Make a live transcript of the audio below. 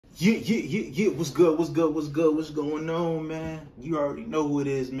Yeah. What's good? What's going on, man? You already know who it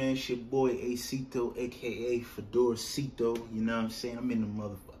is, man. It's your boy Acito, aka Fedorcito. You know what I'm saying? I'm in the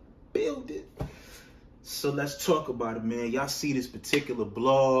motherfucking building. So let's talk about it, man. Y'all see this particular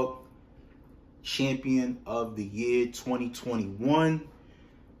blog, Champion of the Year 2021.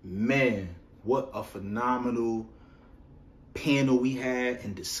 Man, what a phenomenal panel we had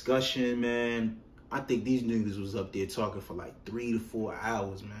and discussion, man. I think these niggas was up there talking for like 3 to 4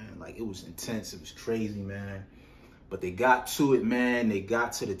 hours, man. Like, it was intense. It was crazy, man. But they got to it, man. They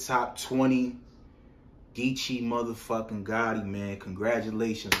got to the top 20. Geechi motherfucking Gotti, man.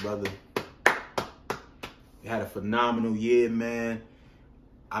 Congratulations, brother. You had a phenomenal year, man.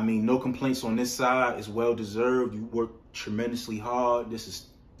 I mean, no complaints on this side. It's well-deserved. You worked tremendously hard. This is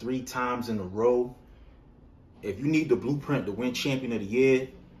 3 times in a row. If you need the blueprint to win Champion of the Year,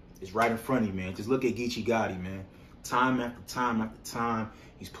 it's right in front of you, man. Just look at Geechi Gotti, man. Time after time after time,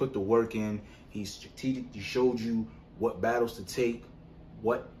 he's put the work in. He's strategically showed you what battles to take,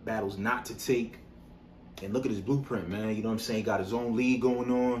 what battles not to take. And look at his blueprint, man. You know what I'm saying? He got his own league going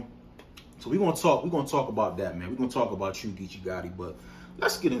on. So we're gonna talk about that, man. We're gonna talk about you, Geechi Gotti. But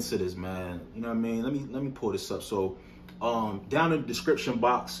let's get into this, man. You know what I mean? Let me pull this up. So down in the description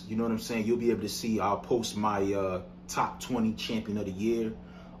box, you know what I'm saying, you'll be able to see, I'll post my top 20 Champion of the Year.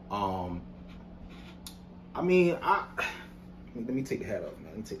 I mean, let me take the hat off, man.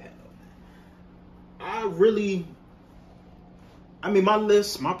 Let me take the hat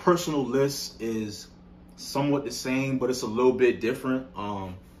off. My personal list is somewhat the same, but it's a little bit different.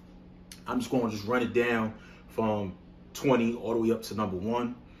 I'm just going to run it down from 20 all the way up to number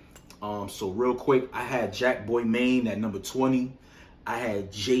 1. So real quick, I had Jack Boy Maine at number 20. I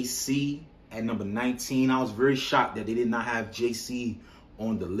had JC at number 19. I was very shocked that they did not have JC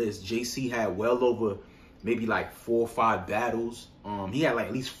on the list. JC had well over maybe like 4 or 5 battles. He had like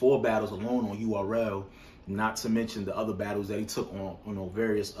at least 4 battles alone on URL, not to mention the other battles that he took on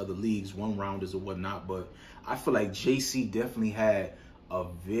various other leagues, 1-rounders or whatnot. But I feel like JC definitely had a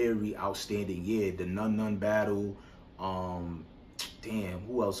very outstanding year. The None battle. Damn,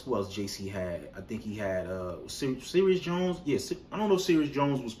 who else JC had? I think he had Serious Jones. Yeah, I don't know if Serious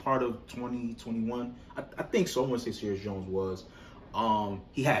Jones was part of 2021. I think so. I want to say Serious Jones was.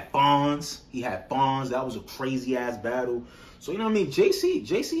 He had Fonz. That was a crazy ass battle. So, you know what I mean?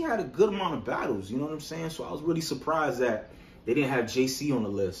 JC had a good amount of battles. You know what I'm saying? So I was really surprised that they didn't have JC on the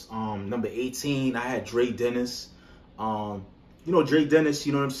list. Number 18, I had Dre Dennis. You know, Dre Dennis,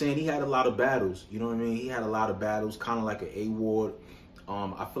 you know what I'm saying? He had a lot of battles. You know what I mean? He had a lot of battles, kind of like an A-Ward.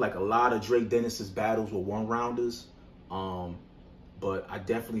 I feel like a lot of Dre Dennis's battles were 1-rounders. But I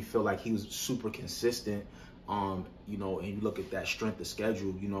definitely feel like he was super consistent. You know, and you look at that strength of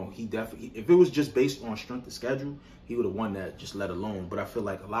schedule, you know, he definitely, if it was just based on strength of schedule, he would have won that just let alone. But I feel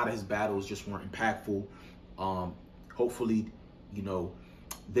like a lot of his battles just weren't impactful. Hopefully, you know,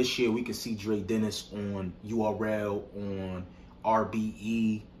 this year we can see Dre Dennis on URL, on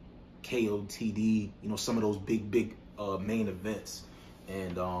RBE, COTY, you know, some of those big main events.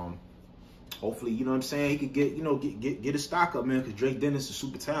 And hopefully, you know what I'm saying, he could get his stock up, man, because Dre Dennis is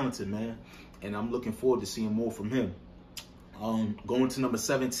super talented, man. And I'm looking forward to seeing more from him. Going to number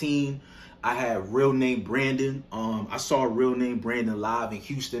 17, I had Real Name Brandon. I saw Real Name Brandon live in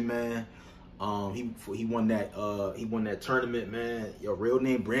Houston, man. He won that tournament, man. Yo, Real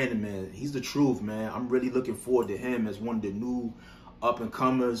Name Brandon, man, he's the truth, man. I'm really looking forward to him as one of the new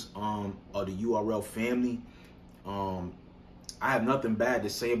up-and-comers of the URL family. I have nothing bad to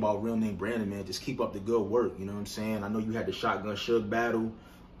say about Real Name Brandon, man. Just keep up the good work, you know what I'm saying? I know you had the Shotgun Suge battle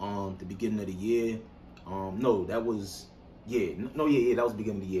the beginning of the year. No, that was that was the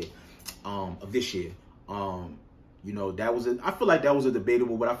beginning of the year, of this year. You know, I feel like that was a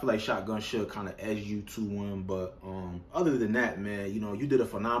debatable, but I feel like Shotgun Suge kind of edged you 2-1. But other than that, man, you know, you did a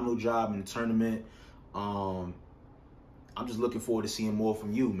phenomenal job in the tournament. I'm just looking forward to seeing more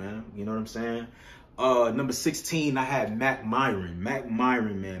from you, man. You know what I'm saying? Number 16, I had Mackk Myron. Mackk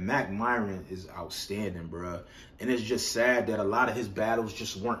Myron, man. Mackk Myron is outstanding, bro. And it's just sad that a lot of his battles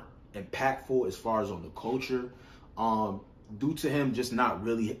just weren't impactful as far as on the culture. Due to him just not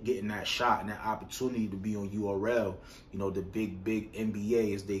really getting that shot and that opportunity to be on URL, you know, the big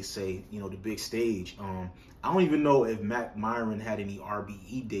NBA, as they say, you know, the big stage. I don't even know if Mackk Myron had any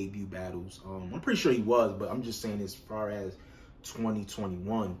RBE debut battles. I'm pretty sure he was, but I'm just saying as far as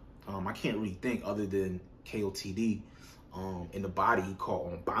 2021, I can't really think other than KOTD in the body he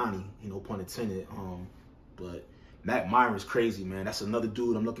caught on Bonnie, you know, pun intended. But Mackk Myron's crazy, man. That's another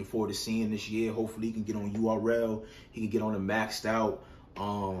dude I'm looking forward to seeing this year. Hopefully he can get on URL. He can get on the maxed out.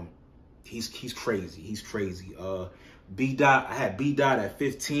 He's crazy. He's crazy. B Dot. I had B Dot at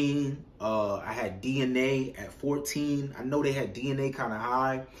 15. I had DNA at 14. I know they had DNA kind of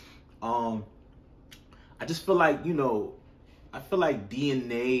high. I just feel like, you know, I feel like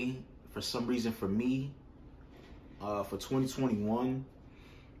DNA, for some reason, for me, for 2021,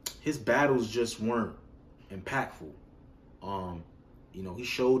 his battles just weren't impactful. You know, he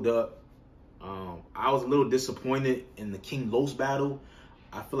showed up. I was a little disappointed in the King Los battle.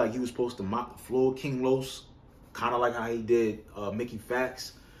 I feel like he was supposed to mop the floor King Los, kind of like how he did Mickey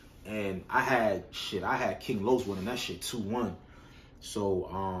Fax. And I had King Los winning that shit 2-1.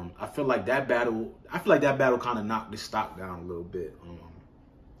 So I feel like that battle kind of knocked the stock down a little bit.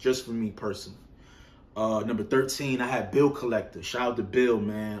 Just for me personally. Number 13, I had Bill Collector. Shout out to Bill,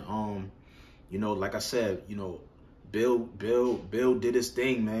 man. You know, like I said, you know, Bill did his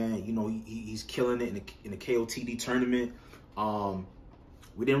thing, man. You know, he's killing it in the COTY tournament.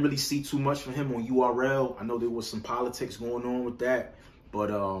 We didn't really see too much from him on URL. I know there was some politics going on with that,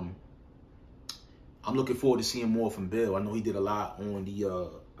 but I'm looking forward to seeing more from Bill. I know he did a lot on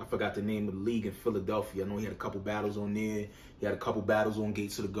the I forgot the name of the league in Philadelphia. I know he had a couple battles on there. He had a couple battles on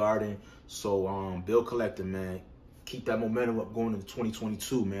Gates of the Garden. So Bill Collector, man, keep that momentum up going into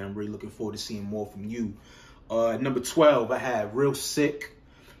 2022, man. I'm really looking forward to seeing more from you. Number 12, I had Real Sikh.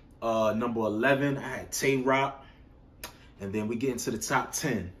 Number 11, I had Tay Roc. And then we get into the top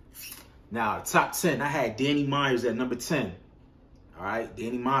 10. Now, the top 10, I had Danny Myers at number 10. All right,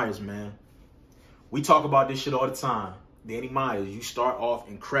 Danny Myers, man. We talk about this shit all the time. Danny Myers, you start off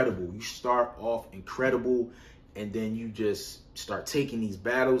incredible. You start off incredible, and then you just start taking these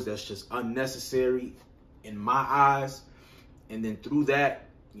battles that's just unnecessary in my eyes. And then through that,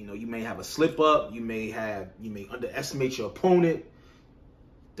 you know, you may have a slip up. You may underestimate your opponent.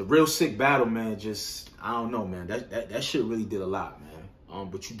 The Real Sikh battle, man, just, I don't know, man. That shit really did a lot, man.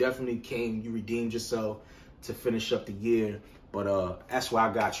 But you definitely you redeemed yourself to finish up the year. But that's why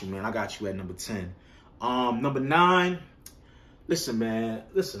I got you, man. I got you at number 10. Number 9, listen, man.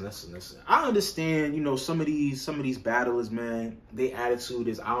 Listen. I understand, you know, some of these battlers, man, their attitude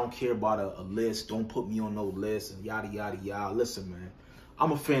is, I don't care about a list. Don't put me on no list and yada, yada, yada. Listen, man.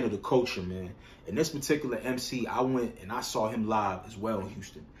 I'm a fan of the culture, man. And this particular MC, I went and I saw him live as well in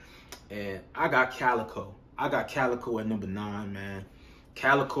Houston. And I got Calicoe. I got Calicoe at number 9, man.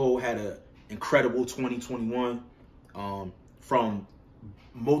 Calicoe had an incredible 2021 from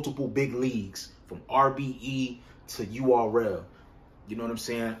multiple big leagues, from RBE to URL. You know what I'm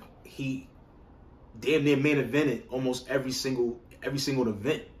saying? He damn near main evented almost every single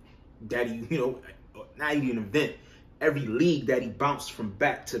event that he, you know, not even an event, every league that he bounced from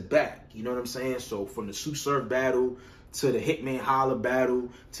back to back. You know what I'm saying? So from the Sue Surf battle to the Hitman Holla battle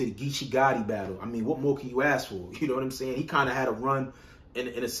to the Geechi Gotti battle. I mean, what more can you ask for? You know what I'm saying? He kind of had a run in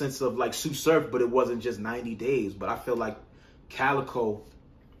a sense of like Sue Surf, but it wasn't just 90 days. But I feel like Calicoe,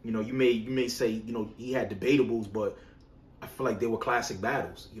 you know, you may say, you know, he had debatables, but I feel like they were classic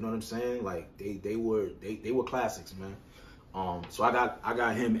battles. You know what I'm saying? Like they were classics, man. So I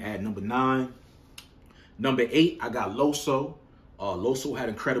got him at number 9. Number 8, I got Loso. Loso had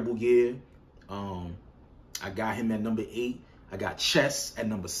an incredible year. I got him at number 8. I got Chess at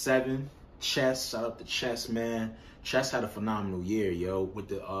number 7. Chess, shout out to Chess, man. Chess had a phenomenal year, yo. With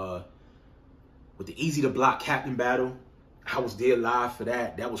the Eazy the Block Captain battle, I was there live for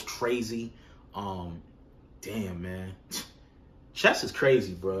that. That was crazy. Damn, man. Chess is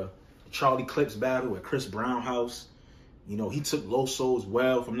crazy, bro. The Charlie Clips battle at Chris Brown house. You know, he took Loso as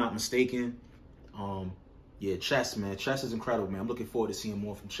well, if I'm not mistaken. Yeah, Chess, man. Chess is incredible, man. I'm looking forward to seeing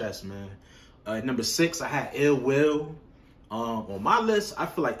more from Chess, man. At number 6, I had Ill Will. On my list, I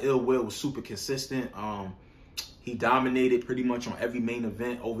feel like Ill Will was super consistent. He dominated pretty much on every main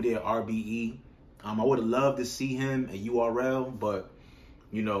event over there at RBE. I would have loved to see him at URL, but,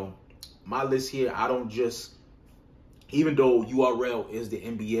 you know, my list here, I don't just, even though URL is the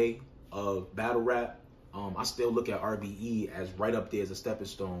NBA of battle rap, I still look at RBE as right up there as a stepping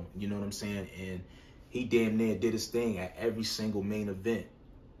stone. You know what I'm saying? And he damn near did his thing at every single main event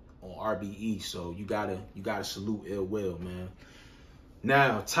on RBE. So you gotta salute Ill Will, man.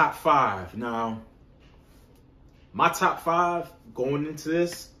 Now, top 5. Now, my top 5 going into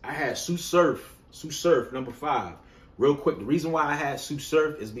this, I had Sue Surf, number 5. Real quick, the reason why I had Sue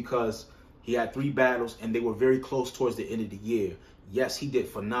Surf is because he had 3 battles and they were very close towards the end of the year. Yes, he did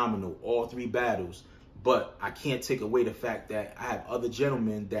phenomenal, all 3 battles, but I can't take away the fact that I have other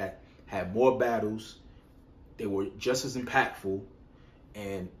gentlemen that had more battles. They were just as impactful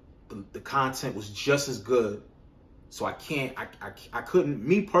and the content was just as good. So I couldn't,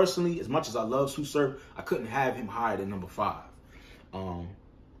 me personally, as much as I love Sue Surf, I couldn't have him higher than number 5.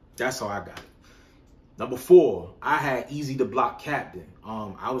 That's how I got it. Number 4, I had Eazy the Block Captain.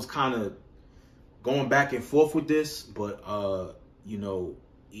 I was kind of going back and forth with this, but you know,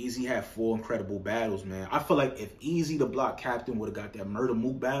 Eazy had 4 incredible battles, man. I feel like if Eazy the Block Captain would have got that Murder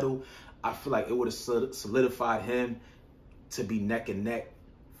Mook battle, I feel like it would have solidified him to be neck and neck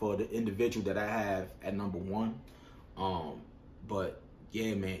for the individual that I have at number 1. But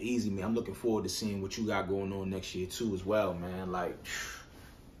yeah, man, Eazy, man, I'm looking forward to seeing what you got going on next year too as well, man. Like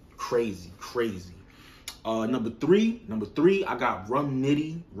crazy. Number three, I got Rum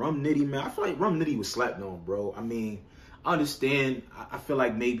Nitty. Rum Nitty, man. I feel like Rum Nitty was slept on, bro. I mean, I understand. I feel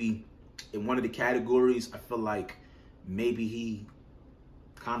like maybe in one of the categories, I feel like maybe he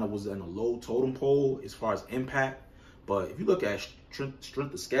kind of was in a low totem pole as far as impact. But if you look at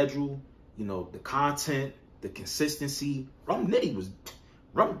strength of schedule, you know, the content, the consistency, Rum Nitty was...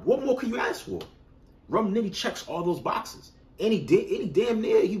 what more can you ask for? Rum Nitty checks all those boxes. And he damn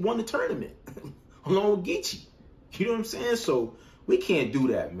near, he won the tournament along with Geechi. You know what I'm saying? So we can't do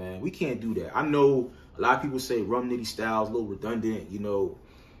that, man. We can't do that. I know a lot of people say Rum Nitty style is a little redundant. You know,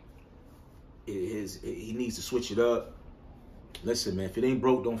 he needs to switch it up. Listen, man, if it ain't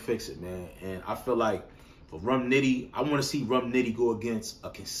broke, don't fix it, man. And I feel like for Rum Nitty, I want to see Rum Nitty go against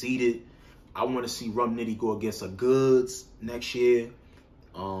a Conceited. I want to see Rum Nitty go against a Goods next year.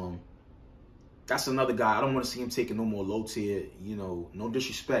 That's another guy. I don't want to see him taking no more low tier, you know, no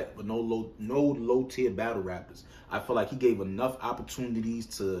disrespect, but no low tier battle rappers. I feel like he gave enough opportunities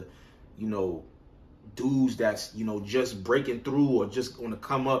to, you know, dudes that's, you know, just breaking through or just on the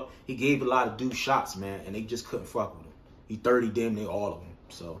come up. He gave a lot of dudes shots, man, and they just couldn't fuck with him. He 30 damn near all of them.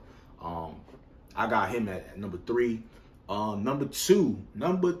 So I got him at number 3. Number two,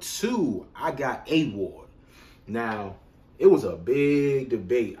 I got A-Ward. Now, it was a big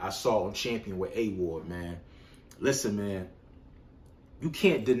debate I saw on Champion with A-Ward, man. Listen, man, you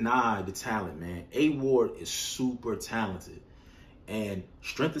can't deny the talent, man. A-Ward is super talented. And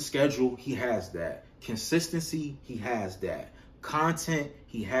strength of schedule, he has that. Consistency, he has that. Content,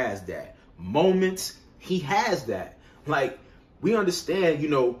 he has that. Moments, he has that. Like, we understand, you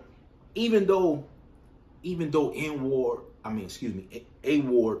know, even though A-Ward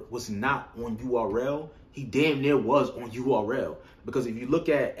was not on URL, he damn near was on URL. Because if you look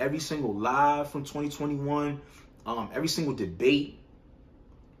at every single live from 2021, every single debate,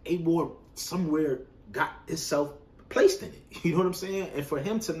 A-Ward somewhere got itself placed in it. You know what I'm saying? And for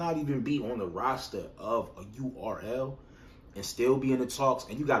him to not even be on the roster of a URL and still be in the talks,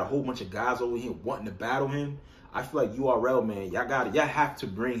 and you got a whole bunch of guys over here wanting to battle him, I feel like URL, man, y'all have to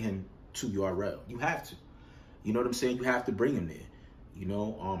bring him to URL. You have to. You know what I'm saying? You have to bring him there. You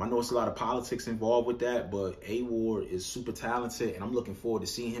know, I know it's a lot of politics involved with that, but A-Ward is super talented, and I'm looking forward to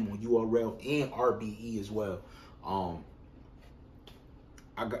seeing him on URL and RBE as well.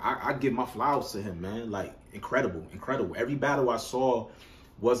 I give my flowers to him, man. Like, incredible. Every battle I saw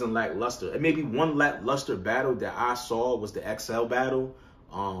wasn't lackluster. And maybe one lackluster battle that I saw was the XL battle.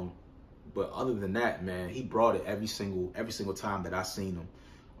 But other than that, man, he brought it every single time that I seen him.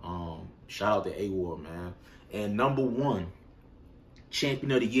 Shout out to A-Ward, man. And number 1,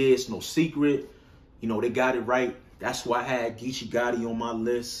 Champion of the Year, it's no secret. You know, they got it right. That's why I had Geechi Gotti on my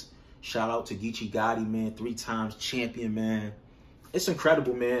list. Shout out to Geechi Gotti, man. 3 times champion, man. It's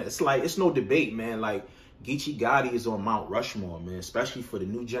incredible, man. It's like, it's no debate, man. Like, Geechi Gotti is on Mount Rushmore, man, especially for the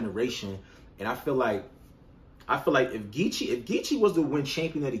new generation. And I feel like if Geechi was to win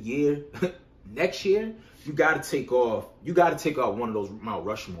Champion of the Year next year, you gotta take off one of those Mount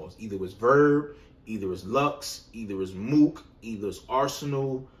Rushmores. Either it's Verb, either it's Lux, either it's Mook, either it's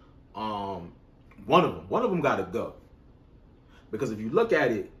Arsenal. One of them gotta go. Because if you look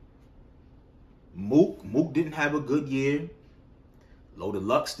at it, Mook didn't have a good year. Loaded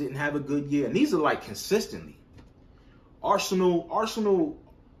Lux didn't have a good year. And these are like consistently. Arsenal,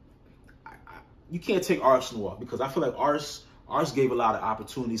 you can't take Arsenal off because I feel like Ars gave a lot of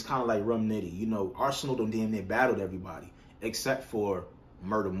opportunities, kind of like Rum Nitty. You know, Arsenal done damn near battled everybody except for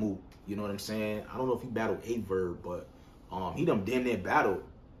Murder Mook. You know what I'm saying? I don't know if he battled A-Verb, but he done damn near battled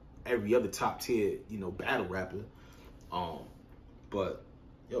every other top tier, you know, battle rapper. But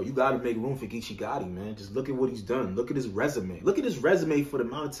yo, you got to make room for Geechi Gotti, man. Just look at what he's done. Look at his resume. Look at his resume for the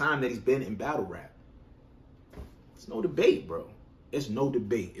amount of time that he's been in battle rap. It's no debate, bro. It's no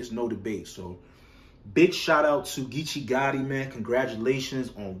debate. It's no debate. So big shout out to Geechi Gotti, man.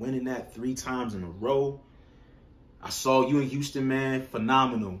 Congratulations on winning that 3 times in a row. I saw you in Houston, man.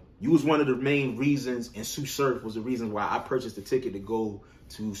 Phenomenal. You was one of the main reasons, and Sue Surf was the reason why I purchased a ticket to go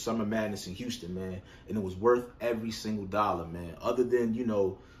to Summer Madness in Houston, man. And it was worth every single dollar, man. Other than, you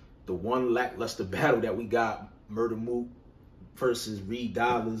know, the one lackluster battle that we got, Murder Mook versus Reed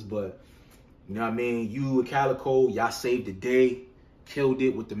Dollars. But, You know what I mean? You and Calicoe, y'all saved the day, killed it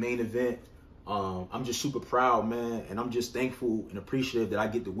with the main event. I'm just super proud, man, and I'm just thankful and appreciative that I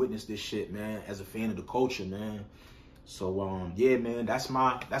get to witness this shit, man, as a fan of the culture, man. So yeah, man, that's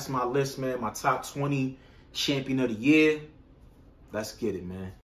my list, man. My top 20 champion of the year. Let's get it, man.